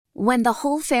When the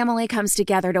whole family comes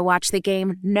together to watch the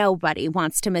game, nobody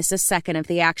wants to miss a second of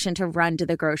the action to run to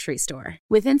the grocery store.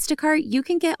 With Instacart, you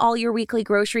can get all your weekly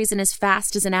groceries in as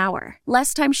fast as an hour.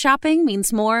 Less time shopping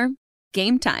means more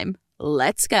game time.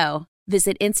 Let's go.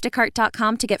 Visit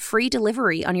instacart.com to get free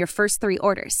delivery on your first 3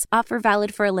 orders. Offer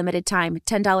valid for a limited time.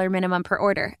 $10 minimum per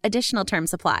order. Additional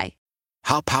terms apply.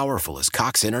 How powerful is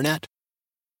Cox Internet?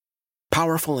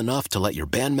 Powerful enough to let your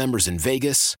band members in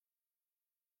Vegas,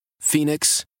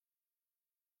 Phoenix,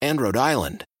 and Rhode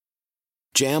Island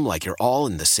jam like you're all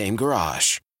in the same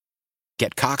garage.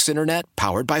 Get Cox Internet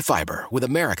powered by fiber with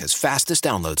America's fastest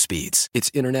download speeds.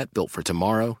 It's internet built for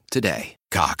tomorrow, today.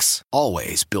 Cox,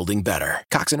 always building better.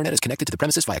 Cox Internet is connected to the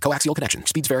premises via coaxial connection.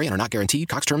 Speeds vary and are not guaranteed.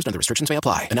 Cox terms and other restrictions may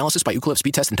apply. Analysis by Ookla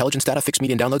Speed Test Intelligence Data. Fixed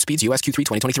median download speeds. US Q3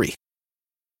 2023.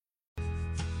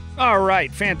 All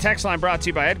right, fan text line brought to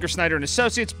you by Edgar Snyder and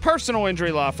Associates, personal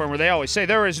injury law firm, where they always say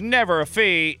there is never a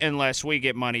fee unless we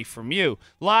get money from you.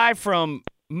 Live from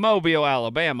Mobile,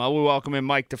 Alabama, we welcome in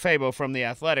Mike DeFabo from The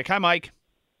Athletic. Hi, Mike.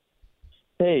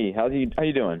 Hey, how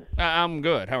you doing? I'm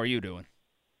good. How are you doing?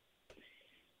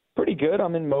 Pretty good.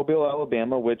 I'm in Mobile,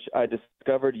 Alabama, which I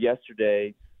discovered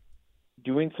yesterday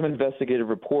doing some investigative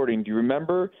reporting. Do you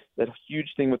remember that huge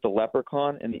thing with the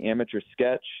leprechaun and the amateur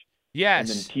sketch? Yes.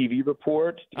 And then TV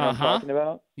report, you know what I'm talking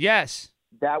about? Yes.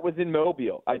 That was in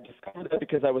Mobile. I discovered that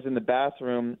because I was in the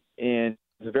bathroom, and it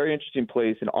was a very interesting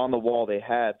place, and on the wall they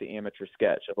had the amateur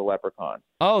sketch of a leprechaun.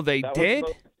 Oh, they did?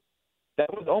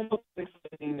 That was almost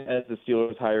exciting as the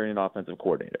Steelers hiring an offensive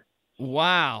coordinator.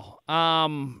 Wow.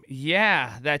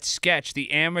 Yeah, that sketch,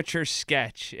 the amateur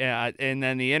sketch, and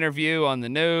then the interview on the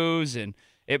news, and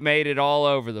it made it all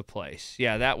over the place.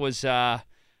 Yeah, that was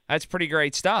that's pretty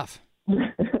great stuff.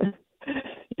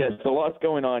 Yes, so lots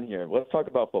going on here. Let's talk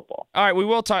about football. All right, we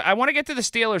will talk. I want to get to the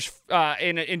Steelers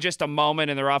in just a moment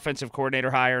and their offensive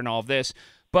coordinator hire and all of this.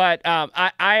 But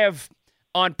I have,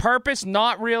 on purpose,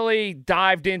 not really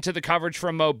dived into the coverage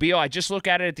from Mobile. I just look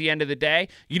at it at the end of the day.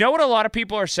 You know what a lot of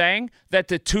people are saying? That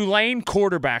the Tulane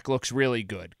quarterback looks really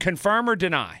good. Confirm or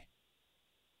deny?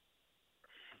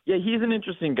 Yeah, he's an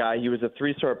interesting guy. He was a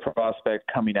 3-star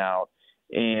prospect coming out,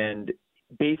 and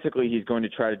basically he's going to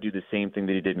try to do the same thing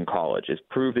that he did in college, is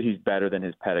prove that he's better than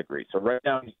his pedigree. So right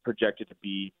now he's projected to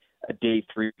be a day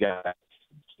 3 guy,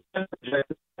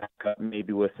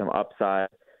 maybe with some upside.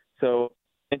 So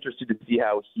interested to see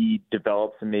how he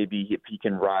develops and maybe if he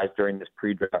can rise during this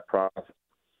pre-draft process.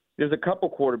 There's a couple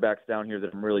quarterbacks down here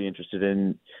that I'm really interested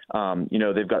in.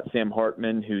 They've got Sam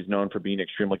Hartman, who's known for being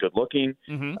extremely good looking.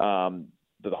 Mm-hmm.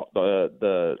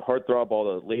 The heartthrob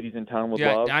all the ladies in town would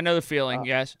love. Yeah, I know the feeling,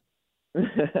 yes.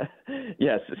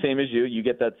 Yes, same as you. You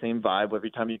get that same vibe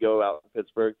every time you go out in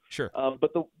Pittsburgh. Sure.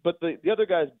 But the other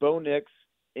guys, Bo Nix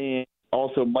and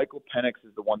also Michael Penix,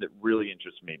 is the one that really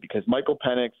interests me, because Michael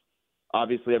Penix,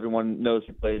 obviously everyone knows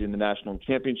he played in the national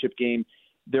championship game.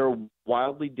 There are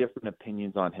wildly different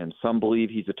opinions on him. Some believe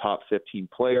he's a top 15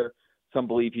 player. Some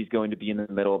believe he's going to be in the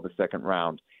middle of the second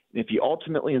round. And if he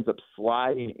ultimately ends up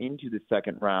sliding into the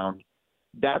second round,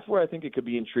 that's where I think it could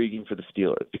be intriguing for the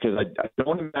Steelers, because I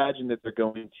don't imagine that they're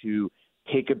going to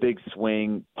take a big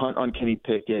swing, punt on Kenny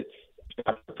Pickett,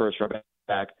 draft the first round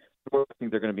back. I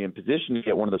think they're going to be in position to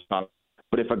get one of those top.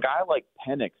 But if a guy like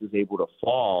Penix is able to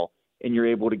fall and you're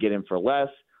able to get him for less,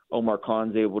 Omar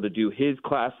Khan's able to do his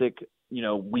classic,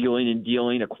 wheeling and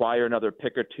dealing, acquire another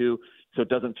pick or two, so it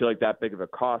doesn't feel like that big of a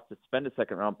cost to spend a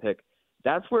second-round pick.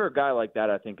 That's where a guy like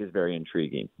that, I think, is very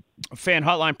intriguing. Fan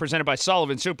Hotline presented by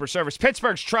Sullivan Super Service,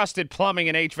 Pittsburgh's trusted plumbing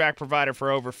and HVAC provider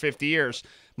for over 50 years.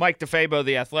 Mike DeFabo,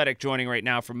 The Athletic, joining right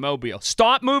now from Mobile.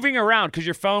 Stop moving around because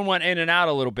your phone went in and out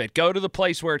a little bit. Go to the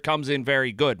place where it comes in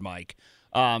very good, Mike.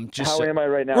 How am I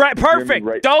right now? Right,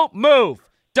 perfect. Don't move.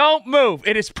 Don't move.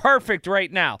 It is perfect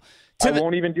right now. I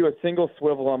won't even do a single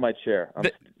swivel on my chair. I'm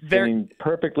sitting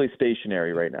perfectly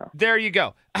stationary right now. There you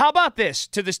go. How about this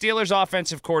to the Steelers'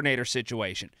 offensive coordinator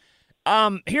situation?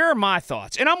 Here are my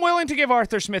thoughts, and I'm willing to give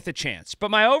Arthur Smith a chance,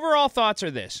 but my overall thoughts are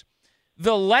this.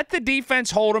 The let the defense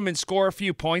hold them and score a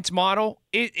few points model,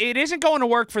 it isn't going to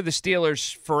work for the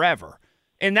Steelers forever,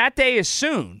 and that day is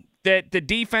soon, that the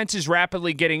defense is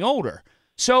rapidly getting older.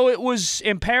 So it was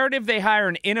imperative they hire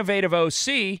an innovative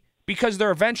OC because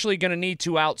they're eventually going to need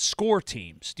to outscore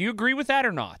teams. Do you agree with that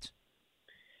or not?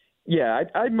 Yeah,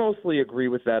 I mostly agree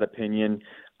with that opinion.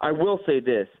 I will say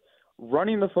this.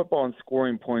 Running the football and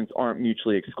scoring points aren't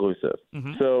mutually exclusive.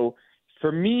 Mm-hmm. So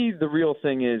for me, the real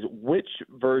thing is, which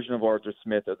version of Arthur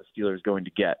Smith are the Steelers going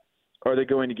to get? Are they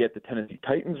going to get the Tennessee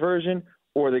Titans version,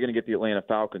 or are they going to get the Atlanta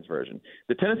Falcons version?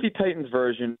 The Tennessee Titans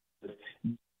version is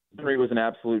Henry was an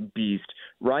absolute beast.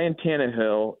 Ryan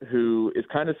Tannehill, who is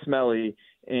kind of smelly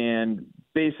and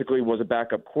basically was a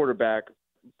backup quarterback,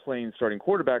 playing starting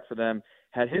quarterback for them,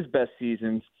 had his best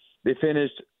seasons. They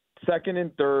finished second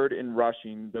and third in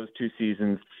rushing those 2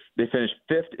 seasons. They finished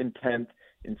 5th and 10th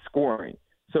in scoring.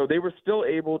 So they were still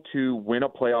able to win a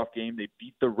playoff game. They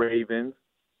beat the Ravens,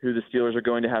 who the Steelers are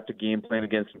going to have to game plan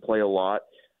against and play a lot,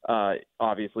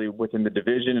 obviously within the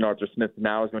division, and Arthur Smith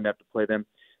now is going to have to play them.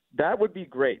 That would be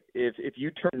great if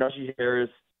you turn Najee Harris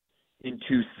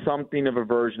into something of a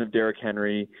version of Derrick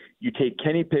Henry. You take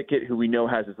Kenny Pickett, who we know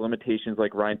has his limitations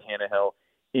like Ryan Tannehill,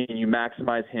 and you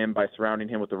maximize him by surrounding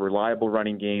him with a reliable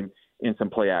running game and some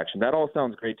play action. That all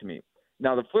sounds great to me.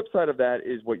 Now, the flip side of that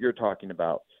is what you're talking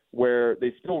about, where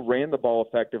they still ran the ball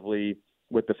effectively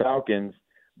with the Falcons,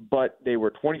 but they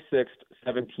were 26th,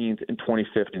 17th, and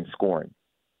 25th in scoring.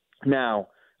 Now,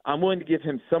 I'm willing to give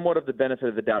him somewhat of the benefit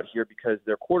of the doubt here because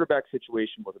their quarterback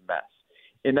situation was a mess.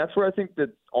 And that's where I think that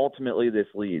ultimately this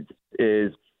leads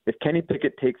is if Kenny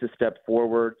Pickett takes a step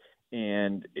forward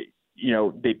and,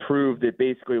 they proved that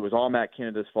basically it was all Matt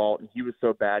Canada's fault and he was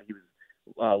so bad he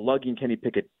was lugging Kenny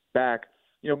Pickett back,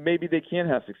 maybe they can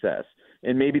have success.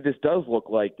 And maybe this does look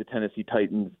like the Tennessee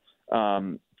Titans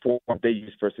form they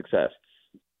use for success.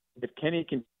 If Kenny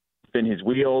can spin his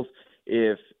wheels,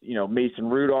 if Mason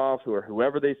Rudolph or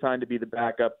whoever they signed to be the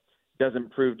backup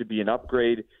doesn't prove to be an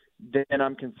upgrade, then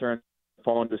I'm concerned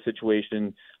fall into a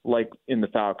situation like in the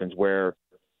Falcons where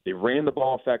they ran the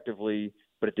ball effectively,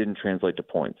 but it didn't translate to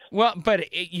points. Well,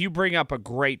 but you bring up a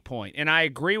great point, and I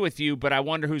agree with you, but I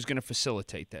wonder who's going to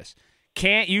facilitate this.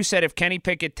 You said if Kenny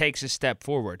Pickett takes a step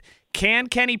forward. Can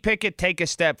Kenny Pickett take a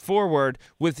step forward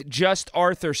with just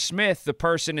Arthur Smith, the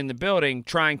person in the building,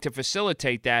 trying to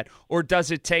facilitate that, or does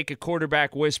it take a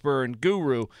quarterback whisperer and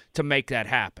guru to make that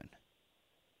happen?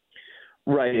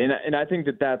 Right, and I think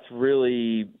that that's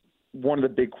really one of the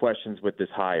big questions with this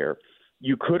hire.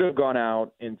 You could have gone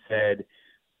out and said,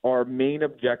 our main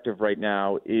objective right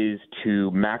now is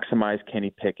to maximize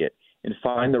Kenny Pickett and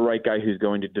find the right guy who's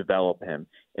going to develop him,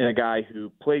 and a guy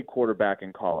who played quarterback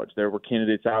in college. There were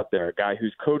candidates out there, a guy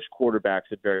who's coached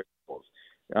quarterbacks at various levels,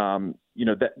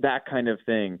 that kind of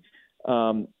thing.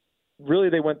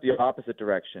 Really, they went the opposite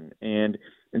direction. And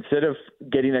instead of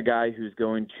getting a guy who's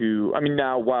going to –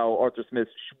 now while Arthur Smith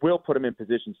will put him in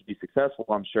positions to be successful,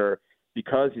 I'm sure,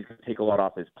 because he's going to take a lot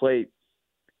off his plate,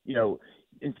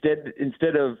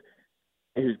 instead of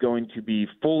who's going to be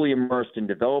fully immersed in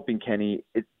developing Kenny,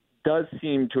 it does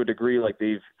seem to a degree like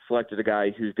they've selected a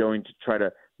guy who's going to try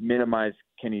to minimize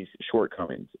Kenny's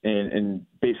shortcomings and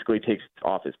basically takes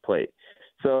off his plate.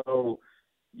 So,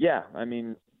 yeah,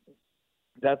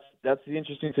 that's the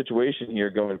interesting situation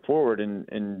here going forward.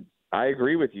 And I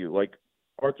agree with you. Like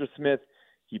Arthur Smith,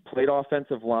 he played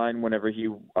offensive line whenever he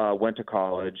went to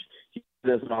college. He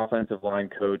was an offensive line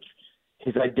coach.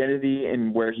 His identity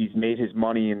and where he's made his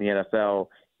money in the NFL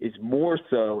is more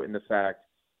so in the fact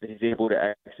that he's able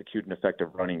to execute an effective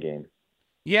running game.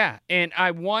 Yeah, and I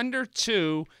wonder,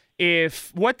 too,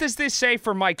 what does this say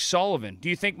for Mike Sullivan? Do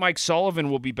you think Mike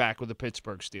Sullivan will be back with the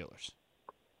Pittsburgh Steelers?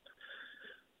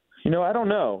 I don't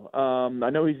know. I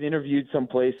know he's interviewed some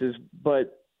places,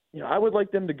 but, I would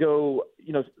like them to go,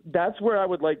 that's where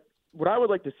what I would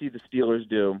like to see the Steelers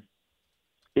do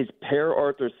is pair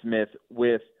Arthur Smith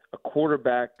with a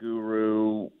quarterback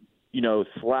guru,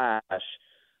 slash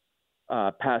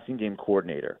passing game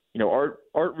coordinator.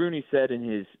 Art Rooney said in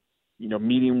his,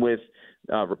 meeting with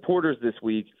reporters this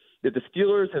week that the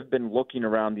Steelers have been looking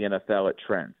around the NFL at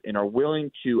trends and are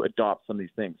willing to adopt some of these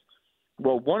things.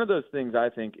 Well, one of those things I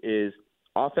think is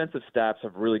offensive staffs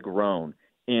have really grown,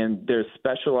 and there's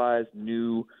specialized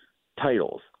new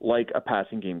titles like a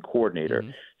passing game coordinator.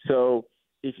 Mm-hmm. So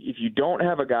if you don't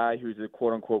have a guy who's a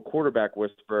quote-unquote quarterback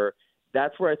whisperer,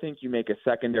 that's where I think you make a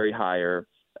secondary hire,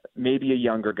 maybe a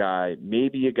younger guy,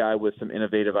 maybe a guy with some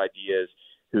innovative ideas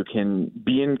who can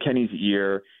be in Kenny's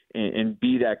ear and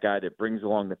be that guy that brings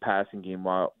along the passing game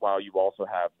while you also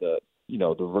have the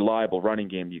reliable running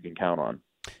game you can count on.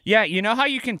 Yeah, you know how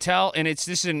you can tell, and this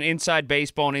is an inside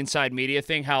baseball and inside media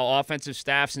thing, how offensive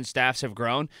staffs and staffs have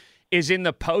grown, is in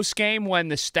the post game when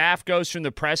the staff goes from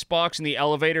the press box and the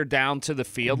elevator down to the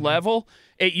field level.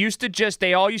 It used to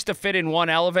they all used to fit in one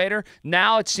elevator.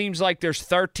 Now it seems like there's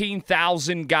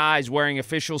 13,000 guys wearing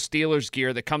official Steelers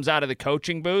gear that comes out of the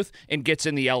coaching booth and gets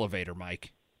in the elevator,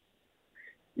 Mike.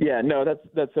 Yeah, no,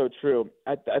 that's so true.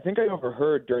 I think I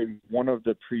overheard during one of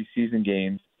the preseason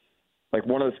games, like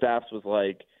one of the staffs was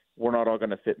like, we're not all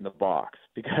going to fit in the box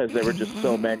because there were just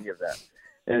so many of them.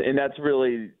 And that's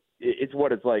really – it's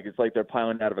what it's like. It's like they're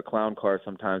piling out of a clown car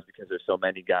sometimes because there's so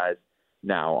many guys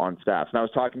now on staff. And I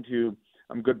was talking to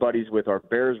I'm good buddies with our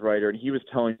Bears writer, and he was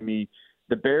telling me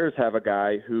the Bears have a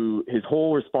guy who his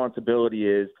whole responsibility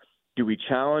is, do we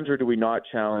challenge or do we not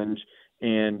challenge?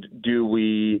 And do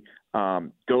we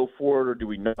go for it or do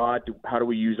we not? How do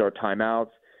we use our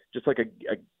timeouts? Just like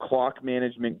a clock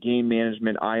management, game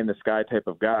management, eye in the sky type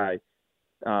of guy.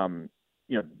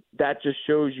 That just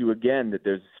shows you again that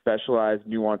there's specialized,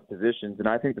 nuanced positions. And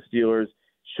I think the Steelers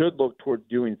should look towards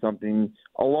doing something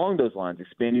along those lines,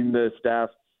 expanding the staff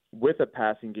with a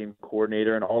passing game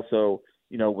coordinator and also,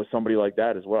 with somebody like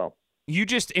that as well. You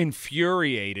just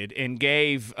infuriated and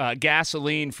gave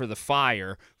gasoline for the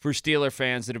fire for Steeler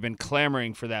fans that have been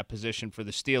clamoring for that position for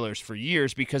the Steelers for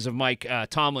years because of Mike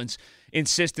Tomlin's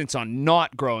insistence on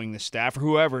not growing the staff, or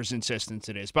whoever's insistence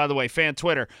it is. By the way, fan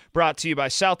Twitter brought to you by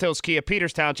South Hills Kia,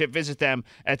 Peters Township. Visit them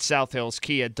at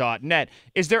southhillskia.net.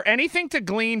 Is there anything to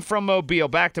glean from Mobile,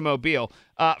 back to Mobile,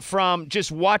 from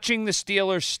just watching the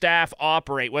Steelers staff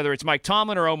operate, whether it's Mike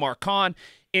Tomlin or Omar Khan,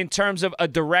 in terms of a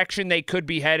direction they could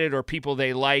be headed or people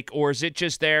they like, or is it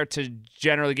just there to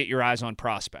generally get your eyes on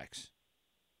prospects?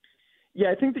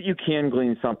 Yeah, I think that you can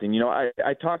glean something.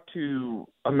 I talked to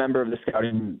a member of the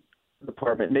scouting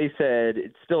department, and they said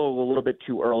it's still a little bit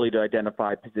too early to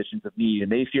identify positions of need,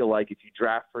 and they feel like if you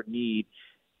draft for need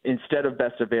instead of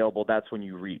best available, that's when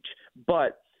you reach.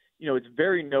 But, it's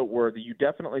very noteworthy. You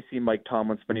definitely see Mike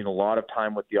Tomlin spending a lot of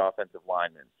time with the offensive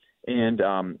linemen. And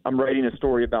I'm writing a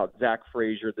story about Zach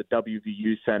Frazier, the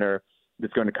WVU center,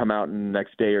 that's going to come out in the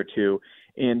next day or two.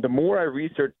 And the more I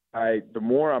research, the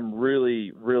more I'm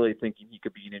really, really thinking he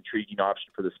could be an intriguing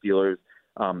option for the Steelers.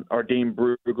 Our Dane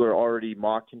Brugler already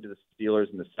mocked him to the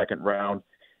Steelers in the second round.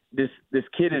 This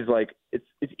kid is like,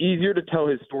 it's easier to tell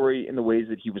his story in the ways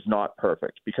that he was not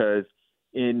perfect, because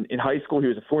in high school he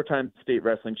was a 4-time state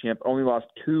wrestling champ, only lost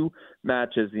 2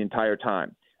 matches the entire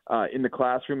time. In the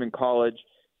classroom in college,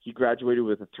 he graduated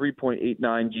with a 3.89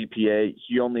 GPA.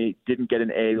 He only didn't get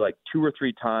an A like 2 or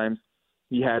 3 times.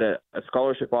 He had a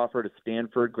scholarship offer to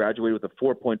Stanford, graduated with a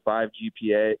 4.5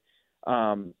 GPA.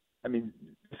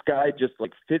 This guy just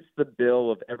fits the bill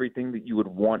of everything that you would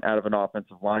want out of an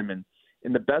offensive lineman.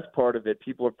 And the best part of it,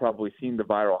 people have probably seen the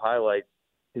viral highlight.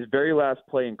 His very last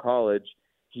play in college,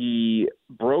 he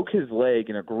broke his leg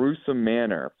in a gruesome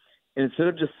manner. And instead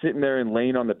of just sitting there and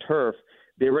laying on the turf,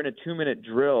 they were in a 2-minute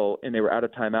drill and they were out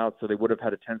of timeout, so they would have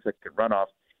had a 10-second runoff.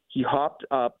 He hopped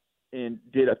up and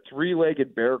did a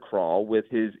 3-legged bear crawl with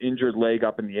his injured leg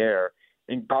up in the air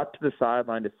and got to the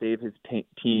sideline to save his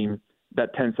team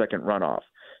that 10-second runoff.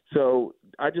 So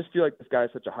I just feel like this guy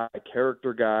is such a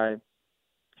high-character guy.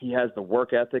 He has the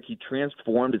work ethic. He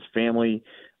transformed his family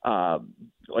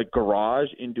garage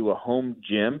into a home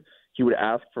gym. He would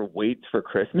ask for weights for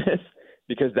Christmas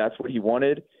because that's what he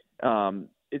wanted.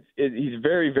 He's a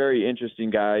very, very interesting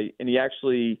guy, and he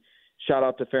actually, shout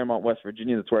out to Fairmont, West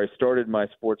Virginia. That's where I started my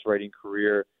sports writing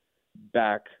career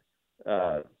back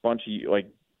when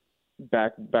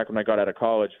I got out of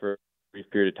college for a brief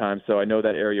period of time. So I know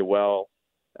that area well,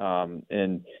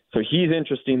 and so he's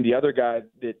interesting. The other guy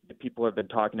that people have been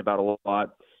talking about a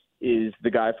lot is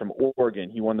the guy from Oregon.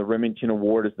 He won the Remington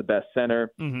Award as the best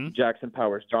center, Jackson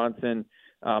Powers Johnson.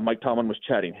 Mike Tomlin was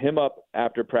chatting him up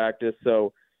after practice.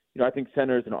 So, I think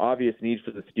center is an obvious need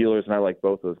for the Steelers, and I like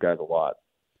both those guys a lot.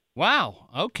 Wow.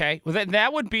 Okay. Well,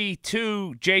 that would be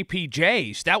 2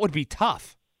 JPJs. That would be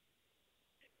tough.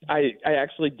 I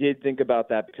actually did think about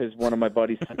that because one of my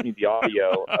buddies sent me the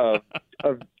audio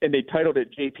of and they titled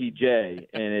it JPJ,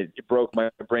 and it broke my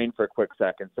brain for a quick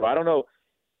second. So I don't know.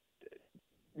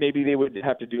 Maybe they would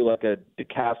have to do like a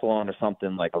decathlon or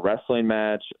something, like a wrestling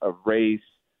match, a race,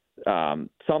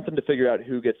 something to figure out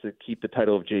who gets to keep the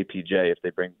title of JPJ if they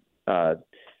bring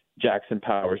Jackson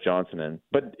Powers Johnson in.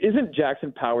 But isn't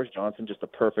Jackson Powers Johnson just a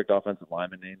perfect offensive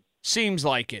lineman name? Seems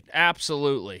like it.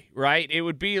 Absolutely. Right? It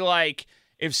would be like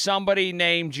if somebody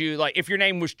named you, like if your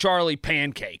name was Charlie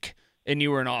Pancake and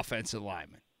you were an offensive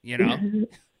lineman,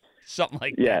 Something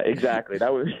like that. Yeah, exactly.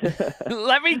 That was.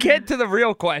 Let me get to the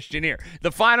real question here.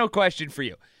 The final question for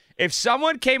you. If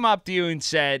someone came up to you and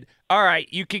said, all right,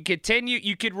 you could continue,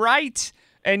 you could write,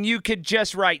 and you could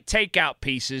just write takeout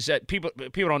pieces. People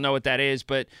don't know what that is,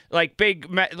 but like big,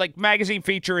 like magazine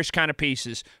feature-ish kind of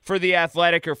pieces for The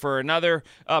Athletic or for another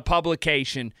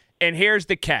publication. And here's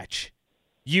the catch.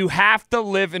 You have to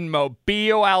live in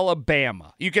Mobile,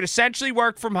 Alabama. You could essentially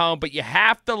work from home, but you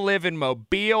have to live in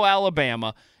Mobile,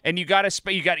 Alabama, and you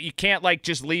can't like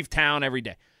just leave town every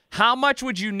day. How much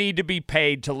would you need to be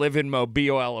paid to live in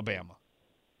Mobile, Alabama?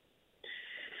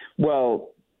 Well,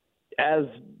 as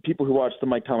people who watched the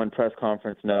Mike Tomlin press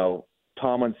conference know,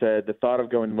 Tomlin said, the thought of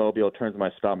going to Mobile turns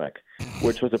my stomach.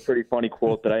 which was a pretty funny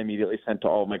quote that I immediately sent to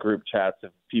all my group chats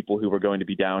of people who were going to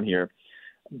be down here.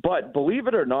 But believe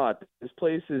it or not, this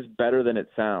place is better than it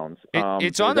sounds.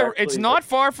 It's not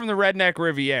far from the Redneck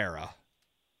Riviera.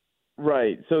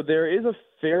 Right. So there is a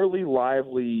fairly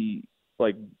lively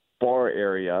bar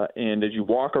area, and as you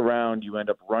walk around, you end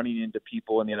up running into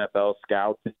people in the NFL,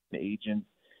 scouts and agents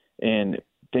and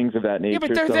things of that nature. Yeah,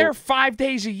 but they're there 5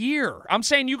 days a year. I'm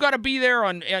saying you got to be there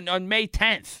on May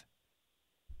 10th.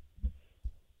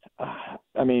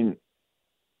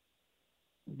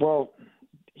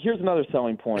 Here's another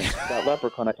selling point, that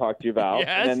leprechaun I talked to you about. Yes.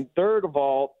 And then third of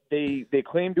all, they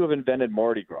claim to have invented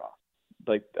Mardi Gras,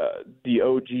 the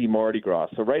OG Mardi Gras.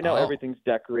 So right now everything's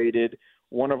decorated.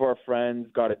 One of our friends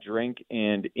got a drink,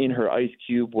 and in her ice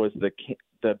cube was the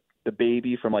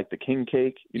baby from the king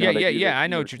cake. I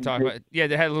know what you're talking about. Yeah,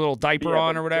 they had a little diaper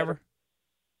on or whatever.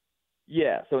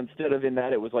 Yeah, so instead of in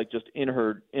that, it was just in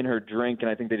her drink, and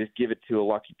I think they just give it to a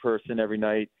lucky person every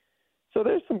night. So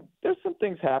there's some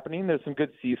things happening. There's some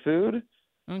good seafood.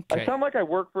 Okay. I sound like I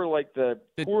work for the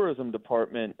tourism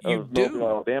department of Mobile,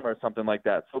 Alabama, or something like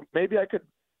that. So maybe I could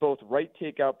both write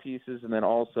takeout pieces and then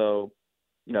also,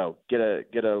 get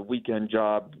a weekend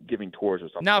job giving tours or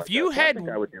something. Now, I think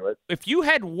I would do it. If you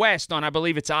head west on, I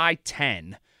believe it's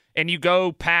I-10, and you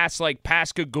go past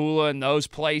Pascagoula and those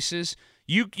places,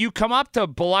 you come up to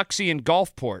Biloxi and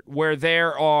Gulfport, where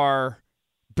there are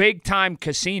big-time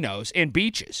casinos and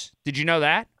beaches. Did you know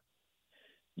that?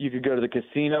 You could go to the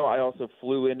casino. I also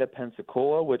flew into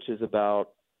Pensacola, which is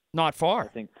about not far. I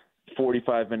think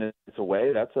 45 minutes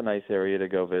away. That's a nice area to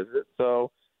go visit.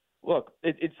 So, look,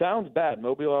 it sounds bad.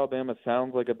 Mobile, Alabama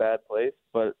sounds like a bad place,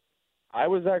 but I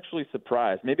was actually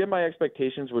surprised. Maybe my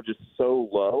expectations were just so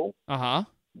low. Uh-huh.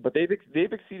 But they've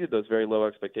exceeded those very low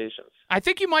expectations. I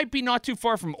think you might be not too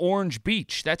far from Orange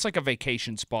Beach. That's a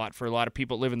vacation spot for a lot of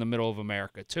people that live in the middle of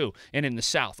America, too, and in the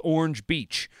South. Orange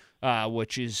Beach,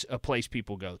 which is a place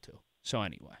people go to. So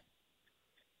anyway.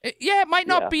 It might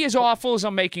not be as awful as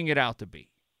I'm making it out to be.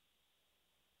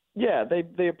 Yeah,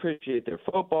 they appreciate their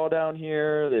football down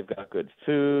here. They've got good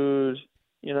food,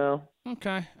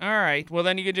 Okay. All right. Well,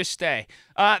 then you can just stay.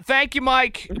 Thank you,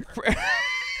 Mike.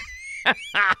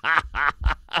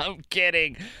 I'm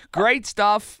kidding. Great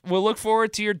stuff. We'll look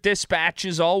forward to your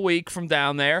dispatches all week from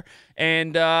down there,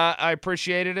 and I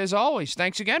appreciate it as always.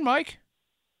 Thanks again, Mike.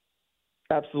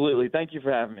 Absolutely. Thank you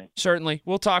for having me. Certainly.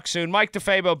 We'll talk soon. Mike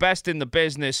DeFabo, best in the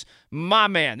business. My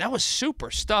man, that was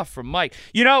super stuff from Mike.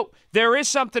 There is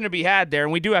something to be had there,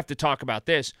 and we do have to talk about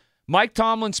this. Mike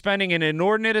Tomlin spending an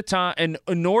inordinate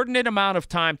amount of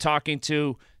time talking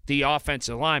to the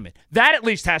offensive lineman. That at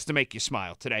least has to make you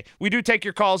smile today. We do take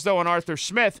your calls, though, on Arthur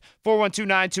Smith,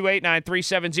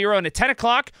 412-928-9370. And at 10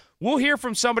 o'clock, we'll hear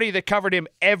from somebody that covered him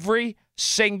every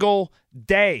single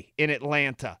day in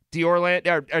Atlanta. D.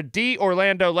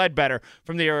 Orlando Ledbetter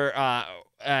from the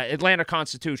Atlanta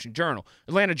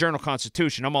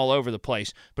Journal-Constitution. I'm all over the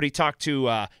place. But he talked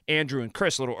to Andrew and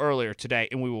Chris a little earlier today,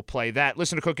 and we will play that.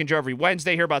 Listen to Cook and Joe every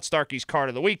Wednesday. Hear about Starkey's Card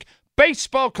of the Week.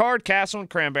 Baseball card, Castle and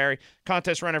Cranberry.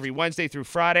 Contest run every Wednesday through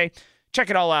Friday. Check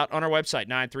it all out on our website,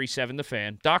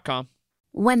 937thefan.com.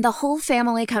 When the whole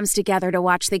family comes together to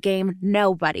watch the game,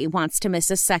 nobody wants to miss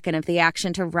a second of the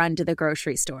action to run to the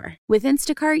grocery store. With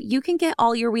Instacart, you can get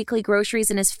all your weekly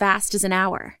groceries in as fast as an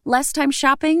hour. Less time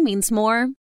shopping means more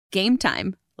game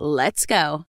time. Let's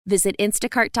go. Visit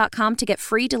instacart.com to get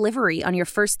free delivery on your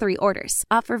first 3 orders.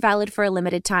 Offer valid for a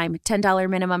limited time. $10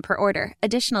 minimum per order.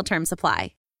 Additional terms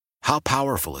apply. How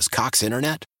powerful is Cox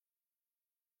Internet?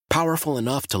 Powerful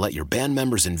enough to let your band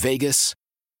members in Vegas,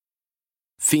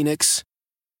 Phoenix,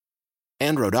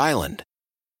 and Rhode Island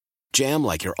jam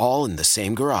like you're all in the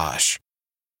same garage.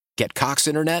 Get Cox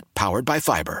Internet powered by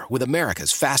fiber with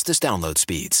America's fastest download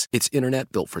speeds. It's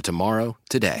internet built for tomorrow,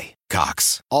 today.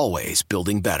 Cox, always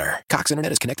building better. Cox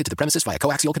Internet is connected to the premises via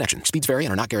coaxial connection. Speeds vary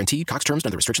and are not guaranteed. Cox terms and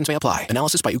other restrictions may apply.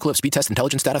 Analysis by Ookla Speed Test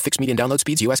Intelligence Data. Fixed median download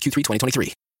speeds. US Q3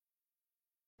 2023.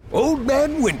 Old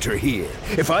Man Winter here.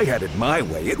 If I had it my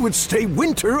way, it would stay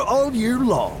winter all year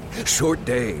long. Short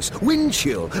days, wind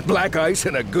chill, black ice,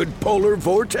 and a good polar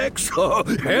vortex. Oh,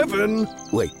 heaven.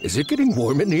 Wait, is it getting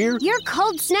warm in here? Your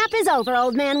cold snap is over,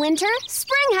 Old Man Winter.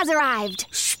 Spring has arrived.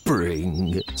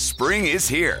 Spring. Spring is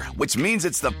here, which means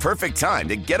it's the perfect time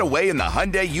to get away in the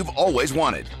Hyundai you've always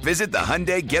wanted. Visit the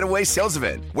Hyundai Getaway Sales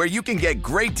Event, where you can get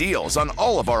great deals on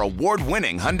all of our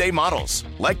award-winning Hyundai models,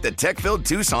 like the tech-filled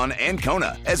Tucson and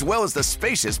Kona, as well as the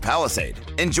spacious Palisade.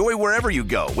 Enjoy wherever you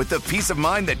go with the peace of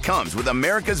mind that comes with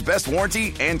America's best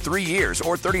warranty and 3 years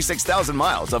or 36,000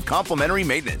 miles of complimentary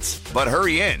maintenance. But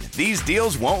hurry in, these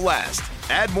deals won't last.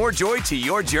 Add more joy to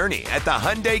your journey at the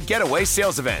Hyundai Getaway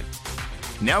Sales Event.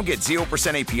 Now get 0%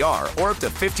 APR or up to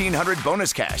 $1,500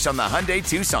 bonus cash on the Hyundai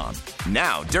Tucson.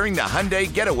 Now, during the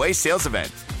Hyundai Getaway Sales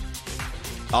Event.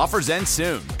 Offers end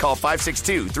soon. Call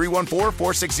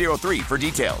 562-314-4603 for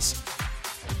details.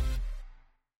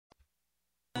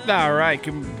 All right,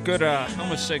 good. I'm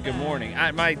gonna say good morning.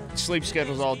 My sleep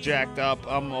schedule's all jacked up.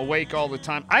 I'm awake all the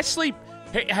time. I sleep.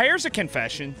 Here's a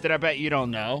confession that I bet you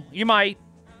don't know. You might,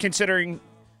 considering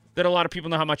that a lot of people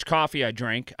know how much coffee I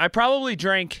drink. I probably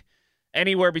drink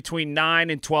anywhere between 9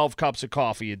 and 12 cups of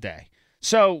coffee a day.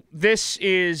 So this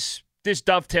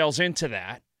dovetails into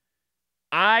that.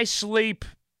 I sleep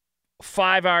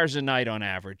 5 hours a night on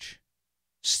average,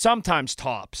 sometimes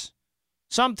tops.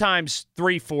 Sometimes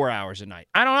 3-4 hours a night.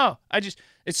 I don't know.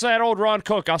 It's that old Ron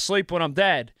Cook, I'll sleep when I'm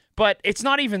dead. But it's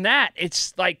not even that.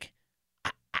 It's like,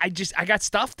 I got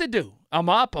stuff to do. I'm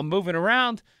up, I'm moving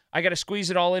around. I got to squeeze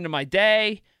it all into my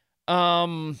day.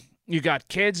 You got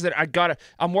kids that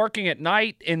I'm working at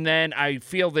night, and then I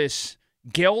feel this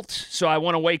guilt. So I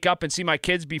want to wake up and see my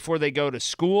kids before they go to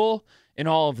school and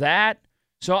all of that.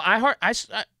 So I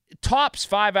tops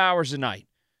 5 hours a night.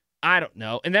 I don't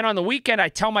know. And then on the weekend, I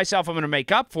tell myself I'm going to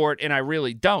make up for it, and I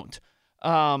really don't.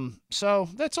 So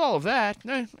that's all of that.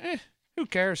 Who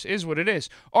cares? Is what it is.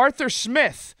 Arthur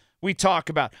Smith, we talk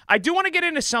about. I do want to get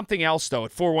into something else, though,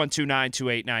 at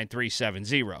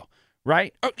 412-928-9370,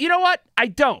 right? Oh, you know what? I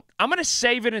don't. I'm going to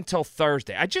save it until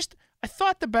Thursday. I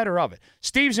thought the better of it.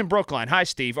 Steve's in Brookline. Hi,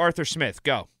 Steve. Arthur Smith,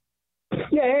 go.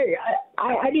 Yeah, hey,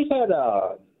 I just had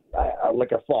a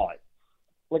thought.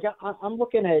 I'm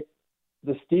looking at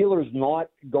the Steelers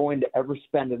not going to ever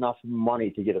spend enough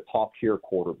money to get a top-tier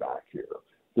quarterback here.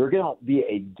 They're going to be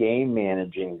a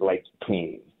game-managing,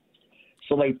 team.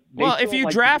 So, well, if you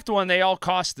draft one, they all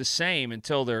cost the same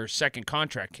until their second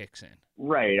contract kicks in.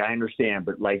 Right, I understand.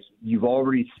 But, you've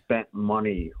already spent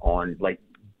money on,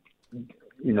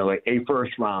 a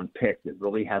first-round pick that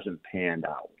really hasn't panned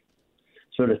out.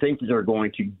 So to think that they're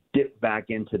going to dip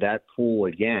back into that pool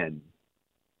again,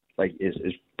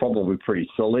 is probably pretty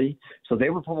silly. So they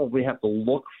would probably have to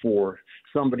look for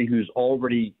somebody who's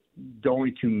already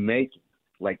going to make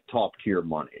top tier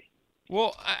money.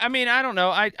 Well, I mean, I don't know.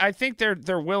 I think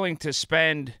they're willing to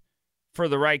spend for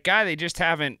the right guy. They just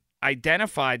haven't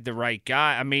identified the right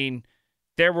guy. I mean,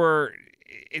 there were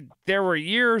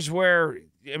years where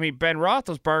Ben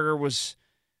Roethlisberger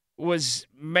was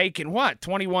making what,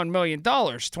 $21 million,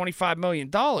 $25 million,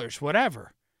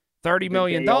 whatever. $30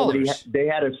 million. They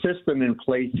had a system in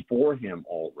place for him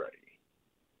already.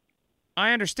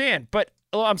 I understand, but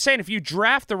I'm saying if you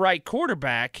draft the right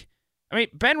quarterback,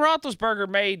 Ben Roethlisberger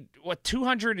made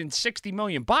 $260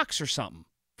 million or something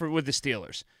with the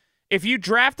Steelers. If you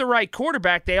draft the right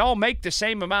quarterback, they all make the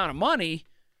same amount of money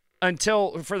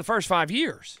for the first 5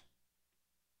 years.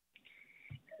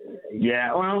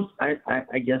 Yeah, well,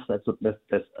 I guess that's a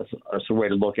way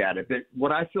to look at it. But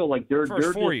what I feel like they're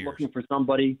just looking for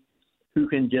somebody who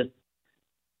can just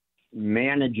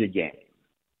manage a game.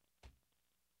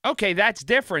 Okay, that's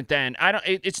different then.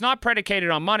 It's not predicated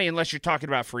on money unless you're talking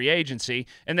about free agency,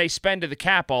 and they spend to the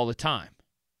cap all the time.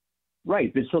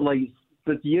 Right, but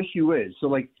but the issue is,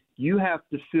 you have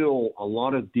to fill a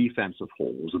lot of defensive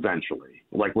holes eventually,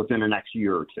 within the next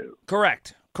year or two.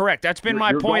 Correct. That's been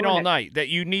my point all night, that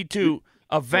you need to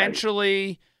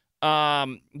eventually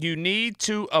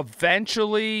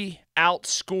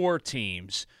outscore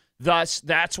teams. Thus,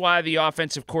 that's why the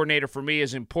offensive coordinator for me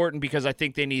is important, because I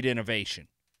think they need innovation.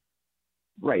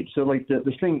 Right. So,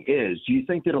 the thing is, do you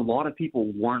think that a lot of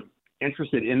people weren't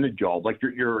interested in the job, like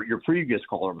your previous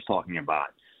caller was talking about,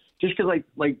 just because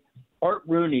Art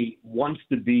Rooney wants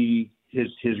to be his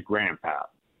grandpa.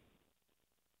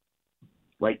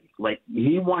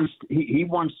 He wants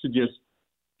to just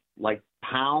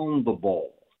pound the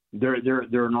ball.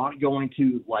 They're not going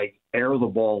to air the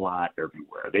ball out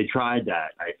everywhere. They tried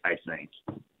that, I think.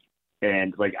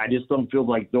 And I just don't feel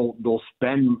like they'll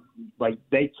spend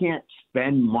they can't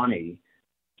spend money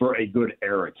for a good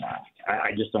air attack.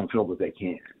 I just don't feel that they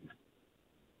can.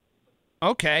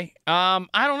 Okay. I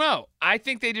don't know. I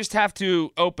think they just have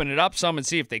to open it up some and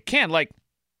see if they can.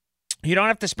 You don't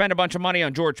have to spend a bunch of money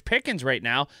on George Pickens right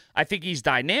now. I think he's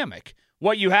dynamic.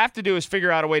 What you have to do is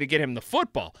figure out a way to get him the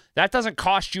football. That doesn't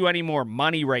cost you any more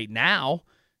money right now.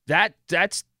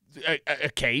 That's a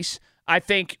case. I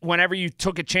think whenever you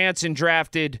took a chance and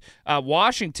drafted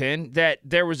Washington, that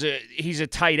he's a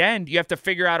tight end, you have to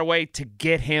figure out a way to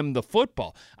get him the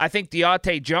football. I think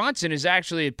Deontay Johnson is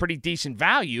actually a pretty decent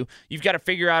value. You've got to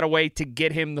figure out a way to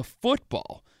get him the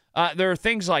football. There are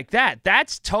things like that.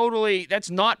 That's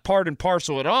not part and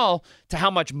parcel at all to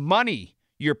how much money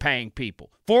you're paying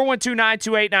people.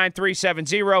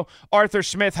 412-928-9370. Arthur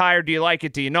Smith hired. Do you like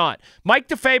it? Do you not? Mike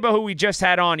DeFabo, who we just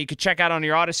had on, you can check out on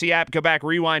your Odyssey app. Go back,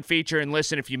 rewind feature, and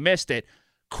listen if you missed it.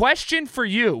 Question for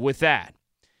you with that.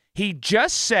 He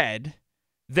just said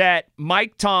that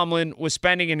Mike Tomlin was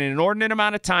spending an inordinate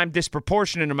amount of time,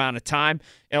 disproportionate amount of time,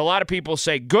 and a lot of people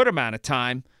say good amount of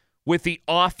time with the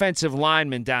offensive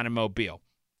lineman down in Mobile.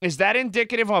 Is that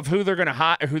indicative of who they're going to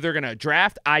hire, who they're going to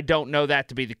draft? I don't know that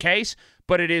to be the case,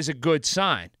 but it is a good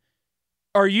sign.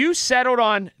 Are you settled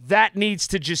on that needs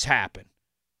to just happen?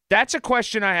 That's a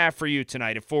question I have for you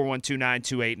tonight at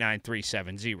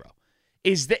 412-928-9370.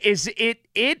 Is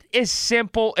it as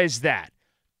simple as that?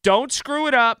 Don't screw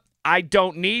it up. I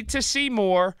don't need to see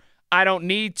more. I don't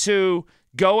need to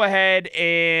go ahead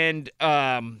and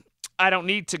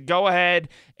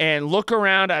look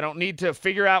around. I don't need to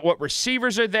figure out what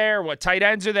receivers are there, what tight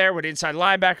ends are there, what inside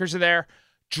linebackers are there.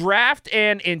 Draft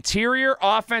an interior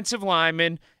offensive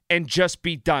lineman and just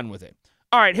be done with it.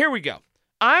 All right, here we go.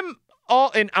 I'm all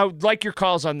in. I would like your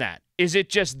calls on that. Is it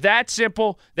just that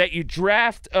simple that you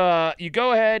draft, you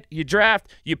go ahead, you draft,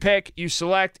 you pick, you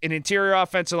select an interior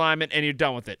offensive lineman, and you're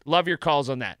done with it? Love your calls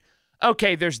on that.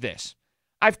 Okay, there's this.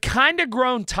 I've kind of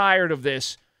grown tired of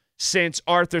this since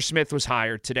Arthur Smith was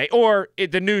hired today, or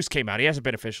the news came out. He hasn't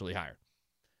been officially hired.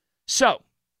 So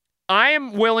I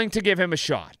am willing to give him a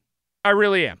shot. I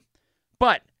really am.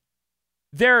 But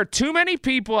there are too many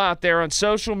people out there on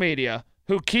social media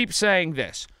who keep saying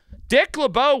this. Dick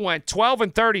LeBeau went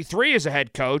 12-33 as a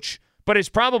head coach, but is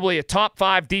probably a top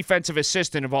 5 defensive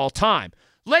assistant of all time.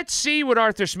 Let's see what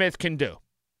Arthur Smith can do.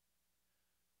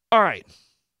 All right.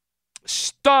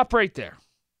 Stop right there.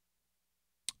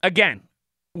 Again,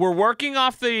 we're working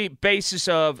off the basis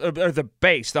of, the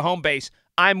home base.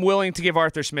 I'm willing to give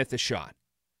Arthur Smith a shot.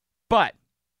 But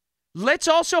let's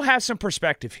also have some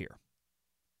perspective here.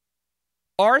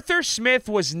 Arthur Smith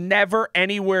was never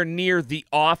anywhere near the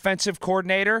offensive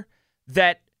coordinator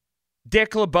that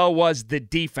Dick LeBeau was the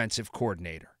defensive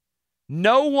coordinator.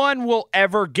 No one will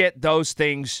ever get those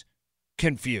things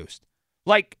confused.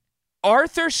 Like,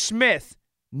 Arthur Smith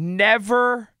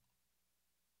never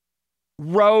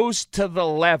rose to the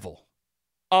level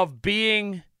of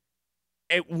being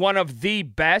one of the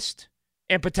best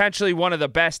and potentially one of the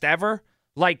best ever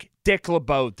like Dick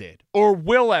LeBeau did or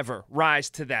will ever rise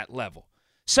to that level.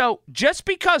 So just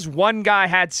because one guy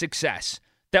had success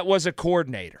that was a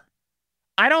coordinator,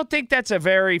 I don't think that's a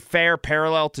very fair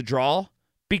parallel to draw,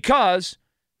 because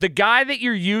the guy that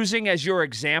you're using as your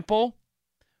example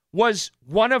was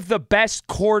one of the best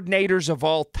coordinators of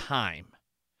all time.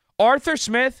 Arthur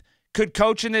Smith could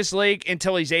coach in this league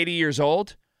until he's 80 years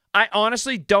old. I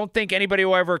honestly don't think anybody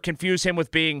will ever confuse him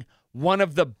with being one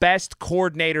of the best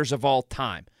coordinators of all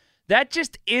time. That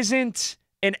just isn't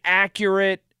an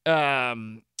accurate a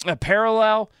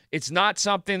parallel. It's not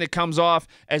something that comes off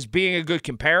as being a good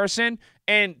comparison.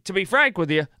 And to be frank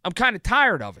with you, I'm kind of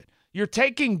tired of it. You're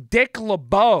taking Dick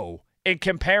LeBeau and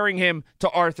comparing him to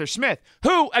Arthur Smith,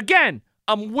 who, again,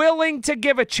 I'm willing to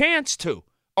give a chance to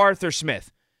Arthur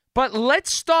Smith. But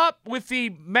let's stop with the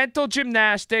mental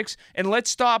gymnastics and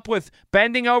let's stop with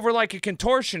bending over like a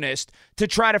contortionist to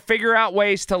try to figure out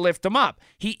ways to lift him up.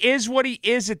 He is what he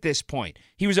is at this point.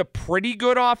 He was a pretty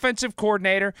good offensive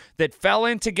coordinator that fell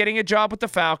into getting a job with the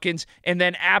Falcons and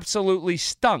then absolutely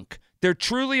stunk. There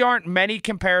truly aren't many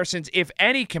comparisons, if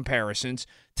any comparisons,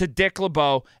 to Dick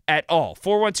LeBeau at all.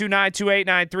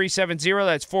 412-928-9370.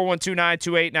 That's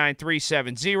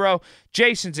 412-928-9370.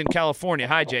 Jason's in California.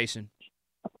 Hi, Jason.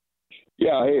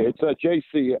 Yeah, hey, it's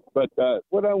JC. But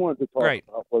what I wanted to talk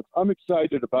about was I'm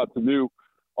excited about the new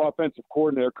offensive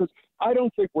coordinator because I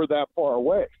don't think we're that far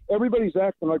away. Everybody's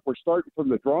acting like we're starting from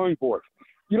the drawing board.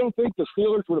 You don't think the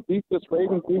Steelers would have beat this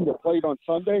Ravens team that played on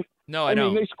Sunday? No, I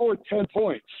don't. Mean, they scored 10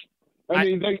 points. I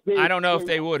don't know if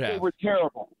they would have. They were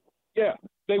terrible. Yeah,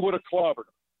 they would have clobbered.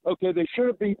 Okay, they should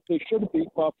have beat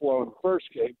Buffalo in the first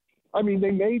game. I mean,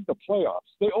 they made the playoffs.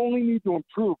 They only need to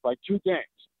improve by 2 games.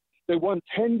 They won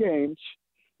 10 games.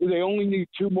 They only need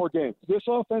 2 more games. This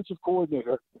offensive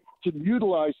coordinator can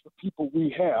utilize the people we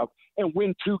have and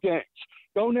win 2 games.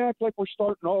 Don't act like we're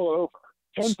starting all over.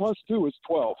 10 plus 2 is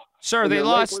 12. Sir, they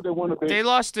lost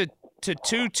to 2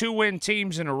 2-win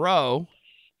teams in a row.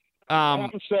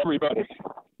 Happens to everybody.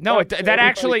 No, that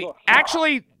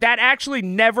actually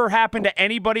never happened to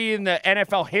anybody in the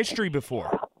NFL history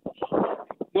before.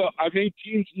 Well, I mean,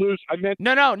 teams lose. I meant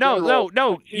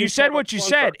no. You said what you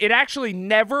said. It actually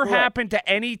never happened to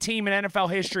any team in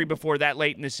NFL history before that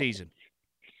late in the season.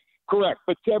 Correct,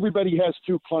 but everybody has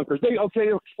 2 clunkers.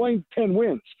 Explain 10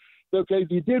 wins. Okay,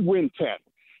 you did win 10.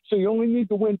 So you only need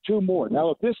to win 2 more.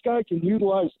 Now, if this guy can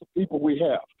utilize the people we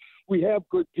have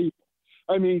good people.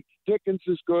 I mean, Dickens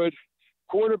is good.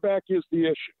 Quarterback is the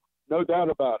issue. No doubt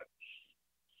about it.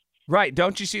 Right.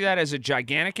 Don't you see that as a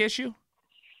gigantic issue?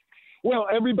 Well,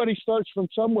 everybody starts from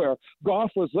somewhere.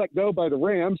 Goff was let go by the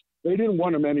Rams. They didn't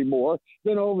want him anymore.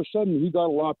 Then all of a sudden, he got a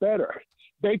lot better.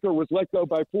 Baker was let go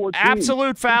by 4 teams.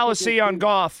 Absolute fallacy on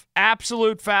Goff.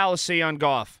 Absolute fallacy on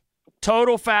Goff.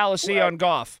 Total fallacy on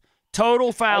Goff.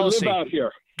 Total fallacy. I live out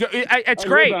here. It's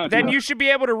great. Then you should be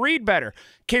able to read better.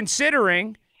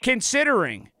 Considering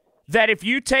that if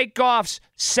you take Goff's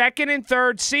second and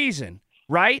third season,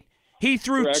 right? He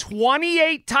threw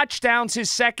 28 touchdowns his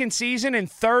second season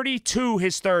and 32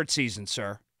 his third season,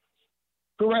 sir.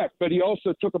 Correct, but he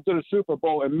also took them to the Super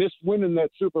Bowl and missed winning that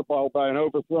Super Bowl by an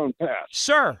overthrown pass.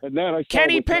 Sir, and that I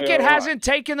Kenny Pickett hasn't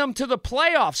taken them to the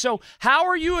playoffs. So how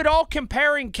are you at all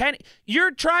comparing Kenny? You're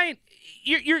trying.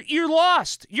 You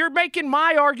lost. You're making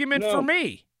my argument for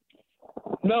me.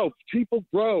 No, people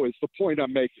grow is the point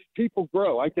I'm making. People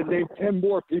grow. I can name 10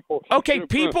 more people. Okay,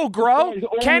 people grow.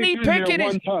 Kenny Pickett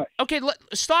is okay.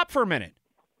 Stop for a minute.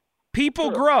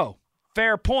 People grow.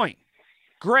 Fair point.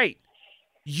 Great.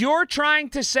 You're trying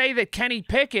to say that Kenny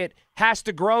Pickett has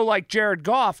to grow like Jared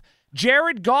Goff.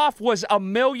 Jared Goff was a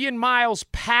million miles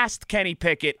past Kenny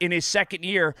Pickett in his second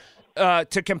year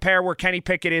to compare where Kenny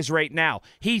Pickett is right now.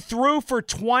 He threw for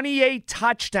 28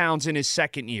 touchdowns in his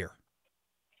second year.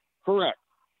 Correct.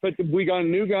 But we got a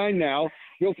new guy now.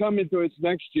 He'll come into his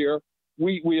next year.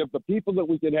 We have the people that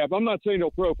we can have. I'm not saying he'll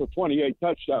throw for 28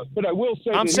 touchdowns, but I will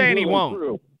say he won't.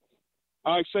 Improve.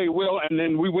 I say will, and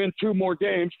then we win 2 more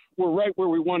games. We're right where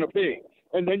we want to be.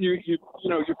 And then you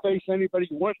face anybody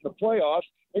you want in the playoffs,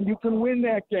 and you can win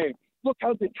that game. Look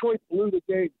how Detroit blew the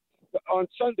game on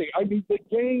Sunday. I mean, the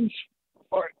games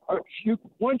are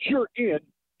once you're in,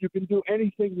 you can do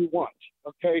anything you want.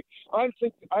 Okay, I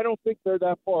don't think they're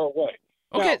that far away.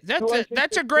 Okay, now,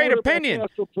 that's a great opinion.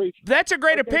 That's a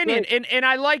great opinion, and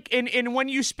I like and when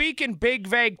you speak in big,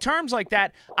 vague terms like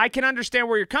that, I can understand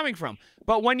where you're coming from.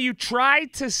 But when you try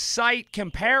to cite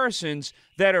comparisons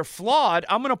that are flawed,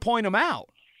 I'm going to point them out.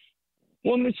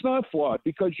 Well, it's not flawed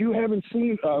because you haven't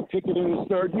seen Pickett in his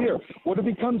third year. What if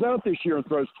he comes out this year and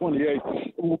throws 28?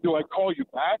 Do I call you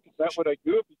back? Is that what I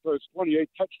do if he throws 28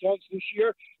 touchdowns this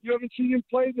year? You haven't seen him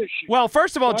play this year. Well,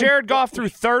 first of all, Jared Goff threw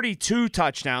 32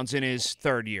 touchdowns in his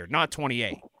third year, not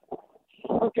 28.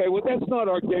 Okay, well, that's not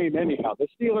our game anyhow. The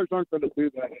Steelers aren't going to do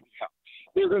that anyhow.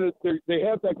 They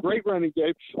have that great running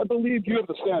game. I believe you have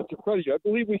the stats in front of you. I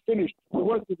believe we finished the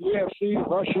rest of the AFC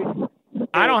rushing.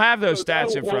 I don't have those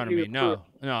stats in front of me. No,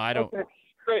 I don't. Okay,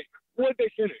 great. Where did they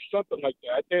finish? Something like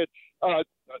that. They had,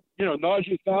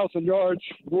 Najee 1,000 yards,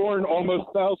 Warren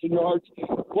almost 1,000 yards.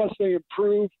 Plus, they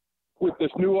improved with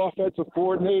this new offensive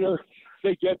coordinator.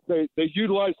 They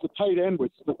utilize the tight end,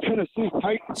 which the Tennessee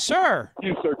Titans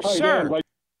use their tight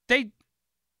end.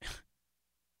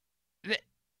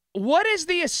 What is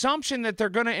the assumption that they're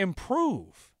going to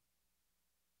improve?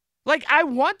 Like, I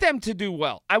want them to do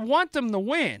well. I want them to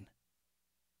win.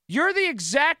 You're the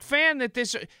exact fan that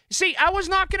this – see, I was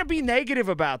not going to be negative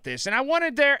about this, and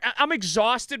I'm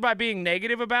exhausted by being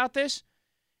negative about this.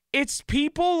 It's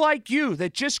people like you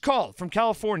that just called from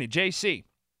California, JC,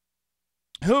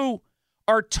 who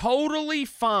are totally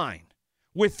fine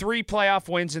with 3 playoff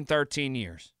wins in 13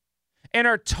 years and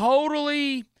are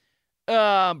totally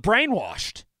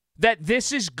brainwashed that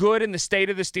this is good and the state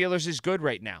of the Steelers is good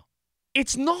right now.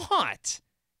 It's not.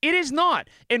 It is not.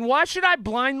 And why should I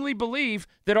blindly believe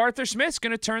that Arthur Smith's going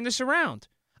to turn this around?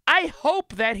 I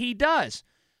hope that he does.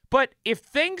 But if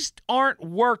things aren't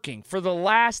working for the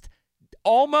last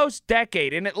almost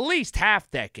decade and at least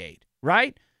half decade,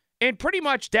 right? And pretty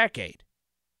much decade,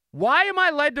 why am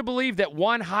I led to believe that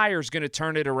one hire is going to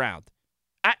turn it around?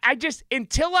 I just,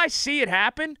 until I see it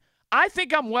happen, I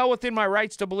think I'm well within my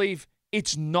rights to believe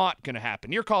it's not going to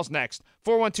happen. Your call's next.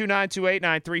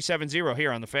 412-928-9370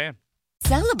 here on The Fan.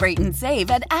 Celebrate and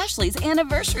save at Ashley's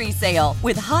Anniversary Sale.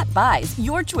 With Hot Buys,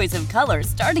 your choice of colors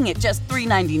starting at just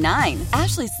 $3.99.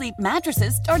 Ashley Sleep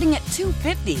mattresses starting at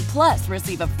 $2.50. Plus,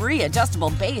 receive a free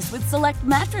adjustable base with select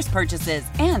mattress purchases.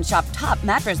 And shop top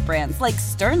mattress brands like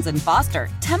Stearns & Foster,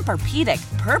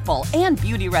 Tempur-Pedic, Purple, and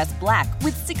Beautyrest Black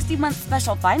with 60-month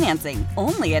special financing.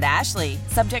 Only at Ashley.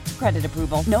 Subject to credit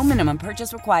approval. No minimum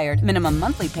purchase required. Minimum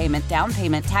monthly payment, down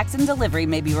payment, tax, and delivery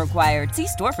may be required. See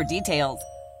store for details.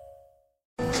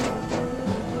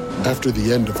 After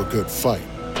the end of a good fight,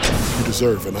 you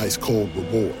deserve an ice-cold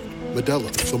reward. Modelo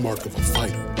is the mark of a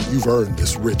fighter. You've earned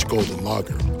this rich golden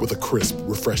lager with a crisp,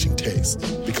 refreshing taste.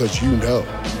 Because you know,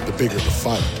 the bigger the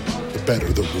fight, the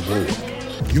better the reward.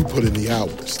 You put in the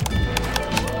hours,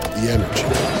 the energy,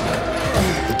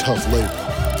 the tough labor.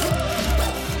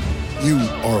 You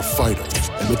are a fighter,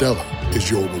 and Modelo is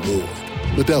your reward.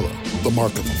 Modelo, the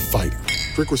mark of a fighter.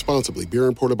 Drink responsibly. Beer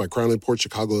imported by Crown Imports,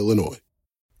 Chicago, Illinois.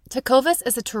 Tecovas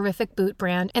is a terrific boot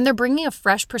brand, and they're bringing a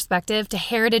fresh perspective to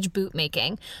heritage boot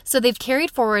making. So they've carried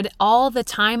forward all the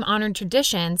time-honored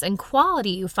traditions and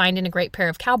quality you find in a great pair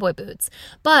of cowboy boots,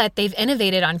 but they've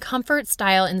innovated on comfort,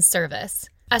 style, and service.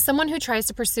 As someone who tries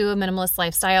to pursue a minimalist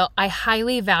lifestyle, I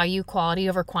highly value quality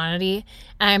over quantity,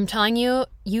 and I'm telling you,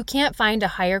 you can't find a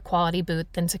higher quality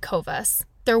boot than Tecovas.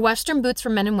 Their Western boots for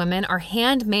men and women are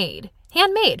handmade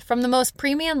from the most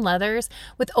premium leathers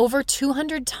with over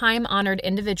 200 time-honored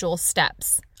individual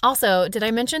steps. Also, did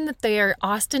I mention that they are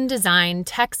Austin-designed,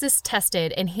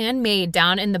 Texas-tested, and handmade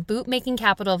down in the boot-making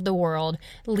capital of the world,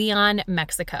 Leon,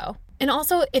 Mexico. And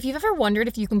also, if you've ever wondered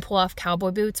if you can pull off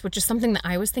cowboy boots, which is something that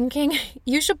I was thinking,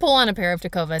 you should pull on a pair of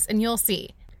Tecovas and you'll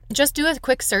see. Just do a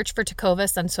quick search for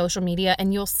Tecovas on social media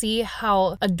and you'll see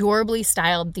how adorably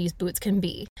styled these boots can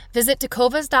be. Visit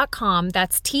tecovas.com,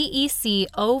 that's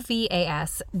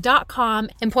TECOVAS.com,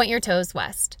 and point your toes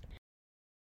west.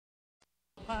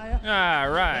 All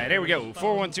right, here we go.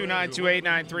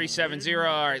 412-928-9370.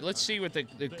 All right, let's see what the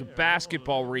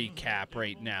basketball recap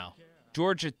right now.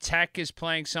 Georgia Tech is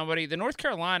playing somebody. The North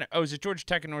Carolina, is it Georgia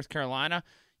Tech and North Carolina?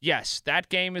 Yes, that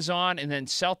game is on, and then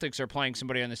Celtics are playing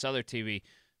somebody on this other TV.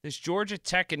 This Georgia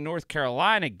Tech and North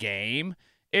Carolina game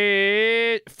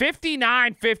is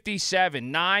 59-57.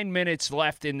 9 minutes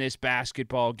left in this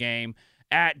basketball game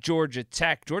at Georgia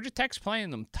Tech. Georgia Tech's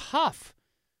playing them tough.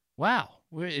 Wow.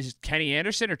 Is Kenny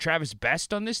Anderson or Travis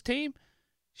Best on this team?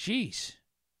 Jeez.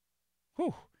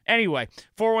 Whew. Anyway,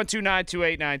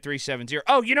 412-928-9370.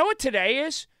 Oh, you know what today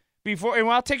is?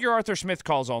 I'll take your Arthur Smith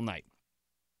calls all night.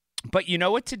 But you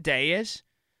know what today is?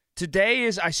 Today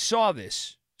is, I saw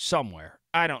this somewhere.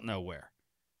 I don't know where.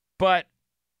 But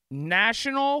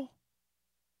National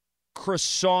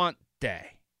Croissant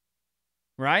Day.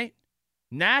 Right?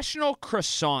 National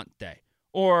Croissant Day.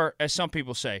 Or, as some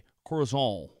people say,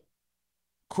 croissant.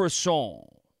 Croissant.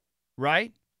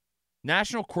 Right?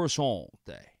 National Croissant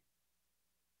Day.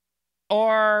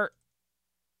 Are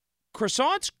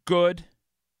croissants good?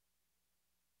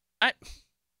 I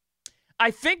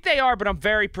think they are, but I'm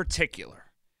very particular.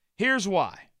 Here's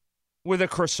why. With a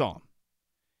croissant.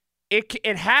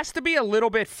 It has to be a little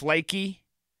bit flaky,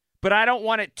 but I don't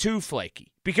want it too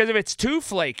flaky. Because if it's too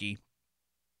flaky,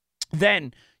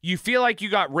 then you feel like you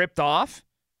got ripped off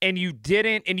and you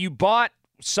bought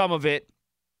some of it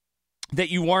that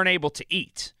you weren't able to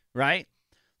eat, right?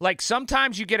 Like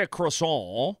sometimes you get a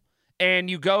croissant and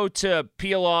you go to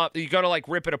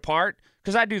rip it apart.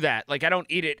 Because I do that. Like, I don't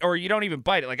eat it, or you don't even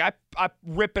bite it. Like, I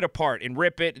rip it apart and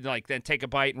rip it, and like then take a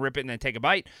bite and rip it and then take a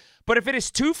bite. But if it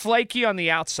is too flaky on the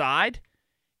outside,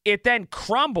 it then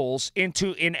crumbles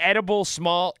into inedible,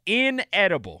 small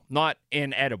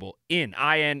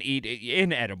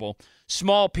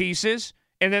small pieces,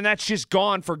 and then that's just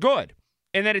gone for good.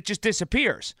 And then it just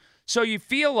disappears. So you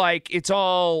feel like it's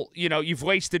all, you've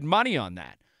wasted money on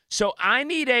that. So I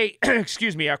need a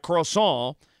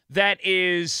croissant that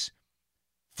is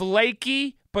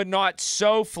flaky, but not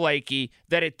so flaky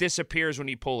that it disappears when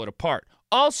you pull it apart.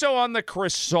 Also on the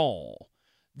croissant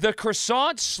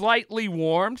slightly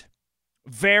warmed,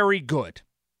 very good.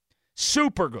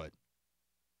 Super good,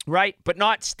 right? But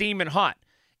not steaming hot.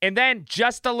 And then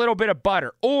just a little bit of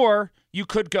butter, or you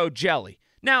could go jelly.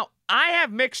 Now, I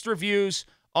have mixed reviews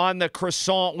on the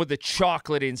croissant with the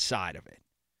chocolate inside of it.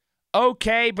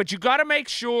 Okay, but you got to make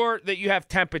sure that you have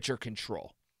temperature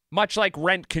control. Much like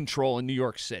rent control in New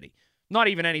York City. Not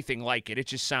even anything like it. It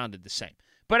just sounded the same.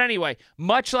 But anyway,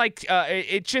 much like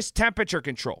it's just temperature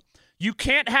control. You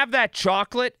can't have that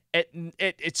chocolate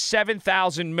at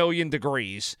 7,000 million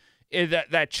degrees,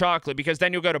 that chocolate, because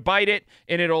then you'll go to bite it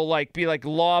and it'll be like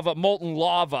lava, molten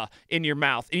lava in your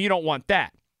mouth. And you don't want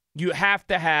that. You have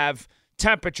to have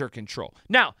temperature control.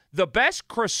 Now, the best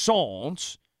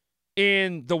croissants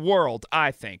in the world,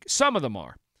 I think, some of them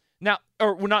are. Now,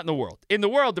 or well, not in the world. In the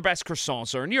world, the best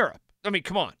croissants are in Europe. I mean,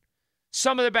 come on.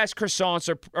 Some of the best croissants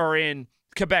are in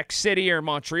Quebec City or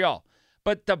Montreal.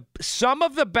 But some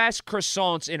of the best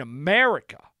croissants in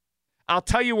America, I'll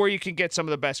tell you where you can get some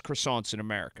of the best croissants in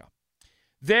America.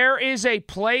 There is a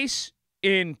place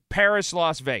in Paris,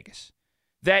 Las Vegas,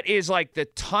 that is like the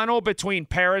tunnel between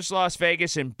Paris, Las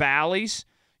Vegas, and Bally's.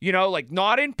 Like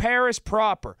not in Paris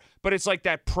proper, but it's like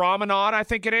that promenade, I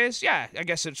think it is. Yeah, I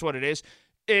guess that's what it is.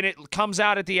 And it comes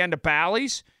out at the end of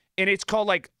Bally's, and it's called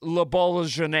like LeBeau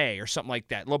or something like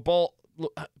that. LeBeau,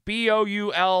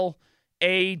 Boulaag.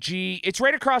 It's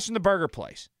right across from the burger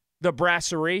place. the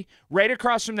Brasserie, right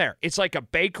across from there. It's like a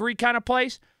bakery kind of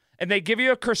place, and they give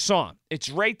you a croissant. It's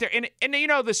right there. And you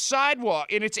know, the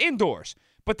sidewalk, and it's indoors,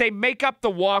 but they make up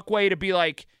the walkway to be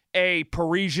like a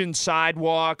Parisian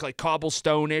sidewalk, like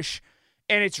cobblestone-ish.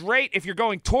 And it's right, if you're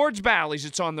going towards Bally's,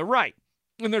 it's on the right.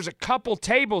 And there's a couple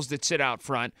tables that sit out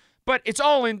front, but it's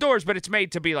all indoors, but it's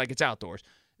made to be like it's outdoors.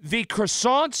 The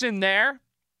croissants in there,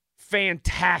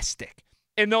 fantastic.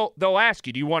 And they'll ask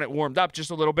you, do you want it warmed up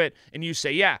just a little bit? And you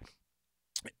say, yeah.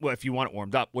 Well, if you want it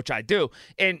warmed up, which I do.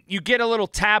 And you get a little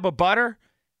tab of butter.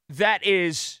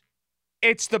 It's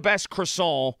the best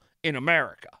croissant in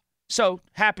America. So,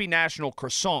 happy National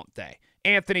Croissant Day.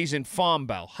 Anthony's in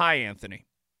Fombell. Hi, Anthony.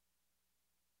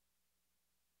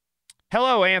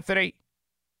 Hello, Anthony.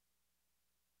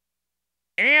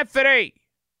 Anthony's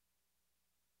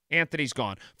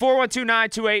gone.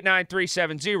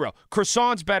 412-928-9370.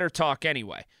 Croissant's better talk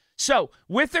anyway. So,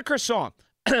 with the croissant,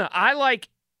 I like,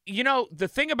 you know, the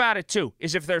thing about it, too,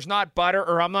 is if there's not butter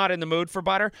or I'm not in the mood for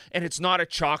butter and it's not a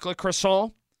chocolate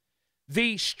croissant,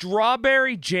 the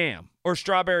strawberry jam or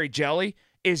strawberry jelly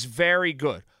is very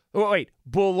good. Oh, wait,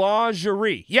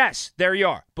 boulangerie. Yes, there you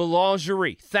are.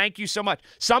 Boulangerie. Thank you so much.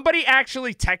 Somebody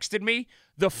actually texted me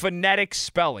the phonetic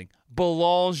spelling.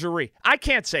 Boulangerie. I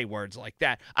can't say words like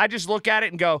that. I just look at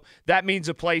it and go, that means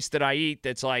a place that I eat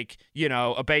that's like, you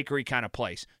know, a bakery kind of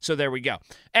place. So there we go.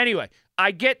 Anyway,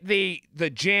 I get the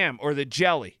jam or the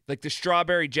jelly, like the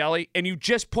strawberry jelly, and you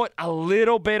just put a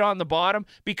little bit on the bottom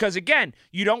because, again,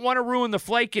 you don't want to ruin the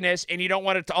flakiness and you don't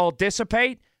want it to all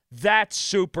dissipate. That's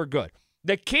super good.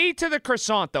 The key to the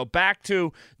croissant, though, back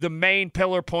to the main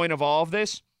pillar point of all of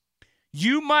this,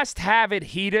 you must have it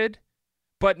heated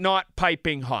but not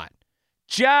piping hot.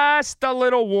 Just a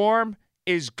little warm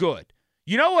is good.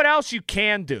 You know what else you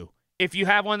can do if you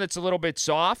have one that's a little bit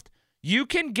soft? You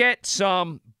can get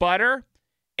some butter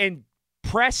and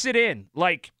press it in,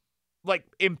 like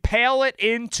impale it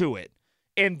into it,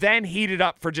 and then heat it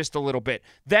up for just a little bit.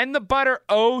 Then the butter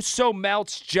so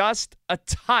melts just a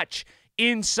touch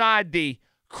inside the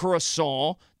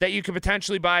croissant that you could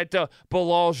potentially buy at the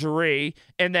boulangerie,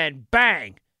 and then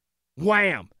bang,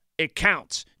 wham, it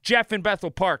counts. Jeff in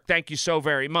Bethel Park, thank you so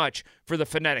very much for the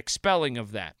phonetic spelling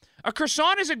of that. A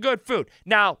croissant is a good food.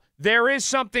 Now, there is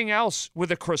something else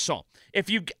with a croissant.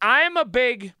 I'm a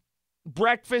big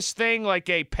breakfast thing, like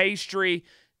a pastry.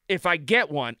 If I get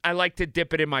one, I like to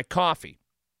dip it in my coffee.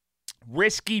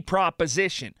 Risky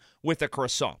proposition with a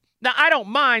croissant. Now, I don't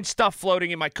mind stuff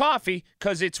floating in my coffee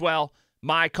because it's, well,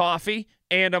 my coffee,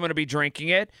 and I'm going to be drinking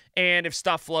it. And if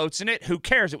stuff floats in it, who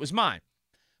cares? It was mine.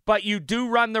 But you do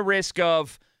run the risk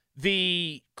of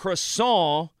the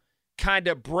croissant kind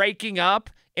of breaking up,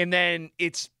 and then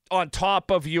it's on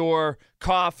top of your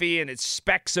coffee, and it's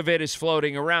specks of it is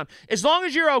floating around. As long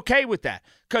as you're okay with that,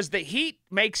 because the heat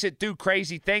makes it do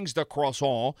crazy things, the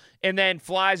croissant, and then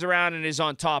flies around and is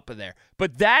on top of there.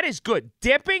 But that is good.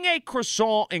 Dipping a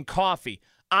croissant in coffee,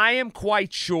 I am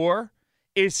quite sure,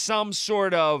 is some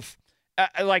sort of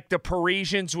like the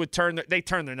Parisians would turn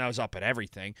their nose up at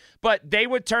everything, but they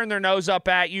would turn their nose up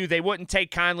at you. They wouldn't take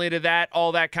kindly to that,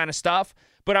 all that kind of stuff.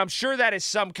 But I'm sure that is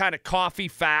some kind of coffee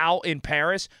foul in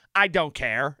Paris. I don't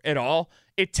care at all.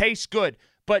 It tastes good,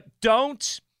 but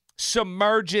don't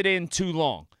submerge it in too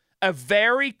long. A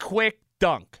very quick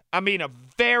dunk. I mean, a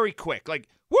very quick, like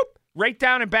whoop, right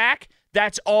down and back.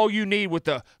 That's all you need with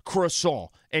the croissant,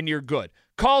 and you're good.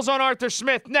 Calls on Arthur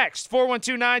Smith next,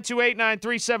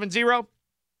 412-928-9370.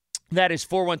 That is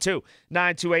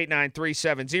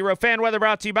 412-928-9370. Fan weather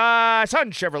brought to you by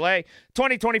Sun Chevrolet.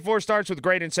 2024 starts with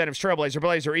great incentives. Trailblazer,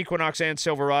 Blazer, Equinox, and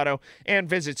Silverado. And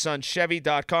visit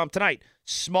sunchevy.com. Tonight,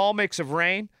 small mix of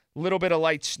rain, little bit of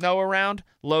light snow around.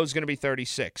 Low's going to be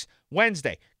 36.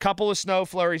 Wednesday, couple of snow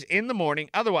flurries in the morning.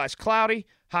 Otherwise, cloudy.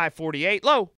 High 48,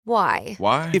 low. Why?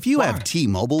 If you have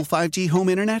T-Mobile 5G home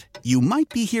internet, you might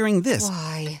be hearing this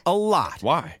a lot.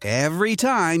 Why? Every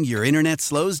time your internet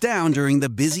slows down during the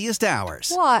busiest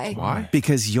hours. Why?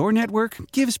 Because your network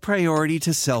gives priority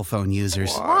to cell phone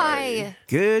users. Why?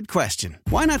 Good question.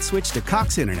 Why not switch to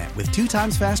Cox Internet with 2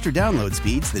 times faster download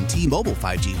speeds than T-Mobile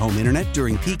 5G home internet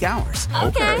during peak hours?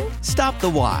 Okay. Stop the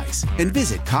whys and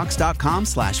visit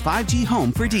cox.com/5G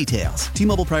home for details.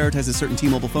 T-Mobile prioritizes certain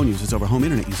T-Mobile phone users over home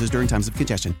internet users during times of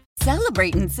congestion.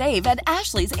 Celebrate and save at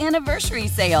Ashley's Anniversary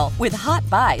Sale. With Hot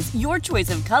Buys, your choice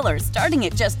of colors starting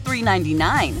at just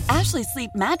 $3.99. Ashley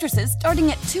Sleep mattresses starting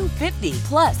at $2.50.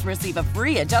 Plus, receive a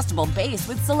free adjustable base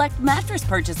with select mattress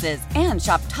purchases. And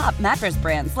shop top mattress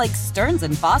brands like Stearns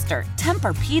 & Foster,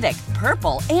 Tempur-Pedic,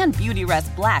 Purple, and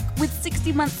Beautyrest Black with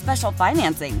 60-month special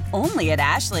financing. Only at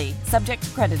Ashley. Subject to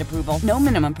credit approval. No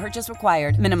minimum purchase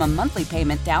required. Minimum monthly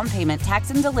payment, down payment, tax,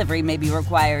 and delivery may be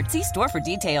required. See store for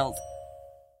details.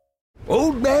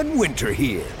 Old Man Winter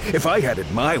here. If I had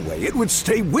it my way, it would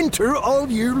stay winter all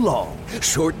year long.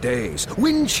 Short days,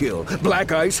 wind chill,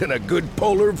 black ice, and a good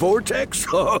polar vortex.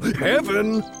 Oh,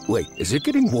 heaven! Wait, is it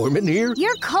getting warm in here?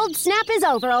 Your cold snap is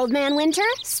over, Old Man Winter.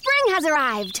 Spring has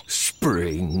arrived.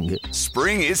 Spring.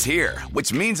 Spring is here,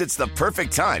 which means it's the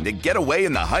perfect time to get away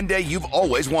in the Hyundai you've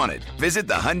always wanted. Visit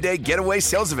the Hyundai Getaway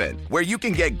Sales Event, where you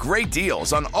can get great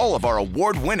deals on all of our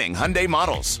award-winning Hyundai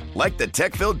models, like the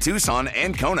tech-filled Tucson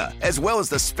and Kona, as well as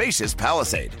the spacious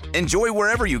Palisade. Enjoy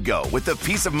wherever you go with the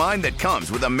peace of mind that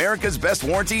comes with America's best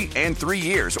warranty and 3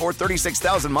 years or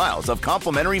 36,000 miles of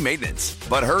complimentary maintenance.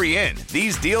 But hurry in,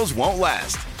 these deals won't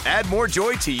last. Add more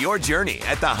joy to your journey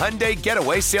at the Hyundai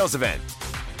Getaway Sales Event.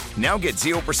 Now get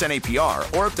 0% APR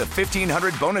or up to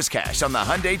 $1,500 bonus cash on the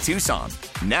Hyundai Tucson.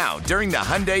 Now, during the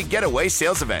Hyundai Getaway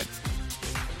Sales Event.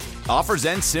 Offers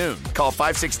end soon. Call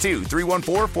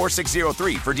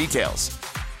 562-314-4603 for details.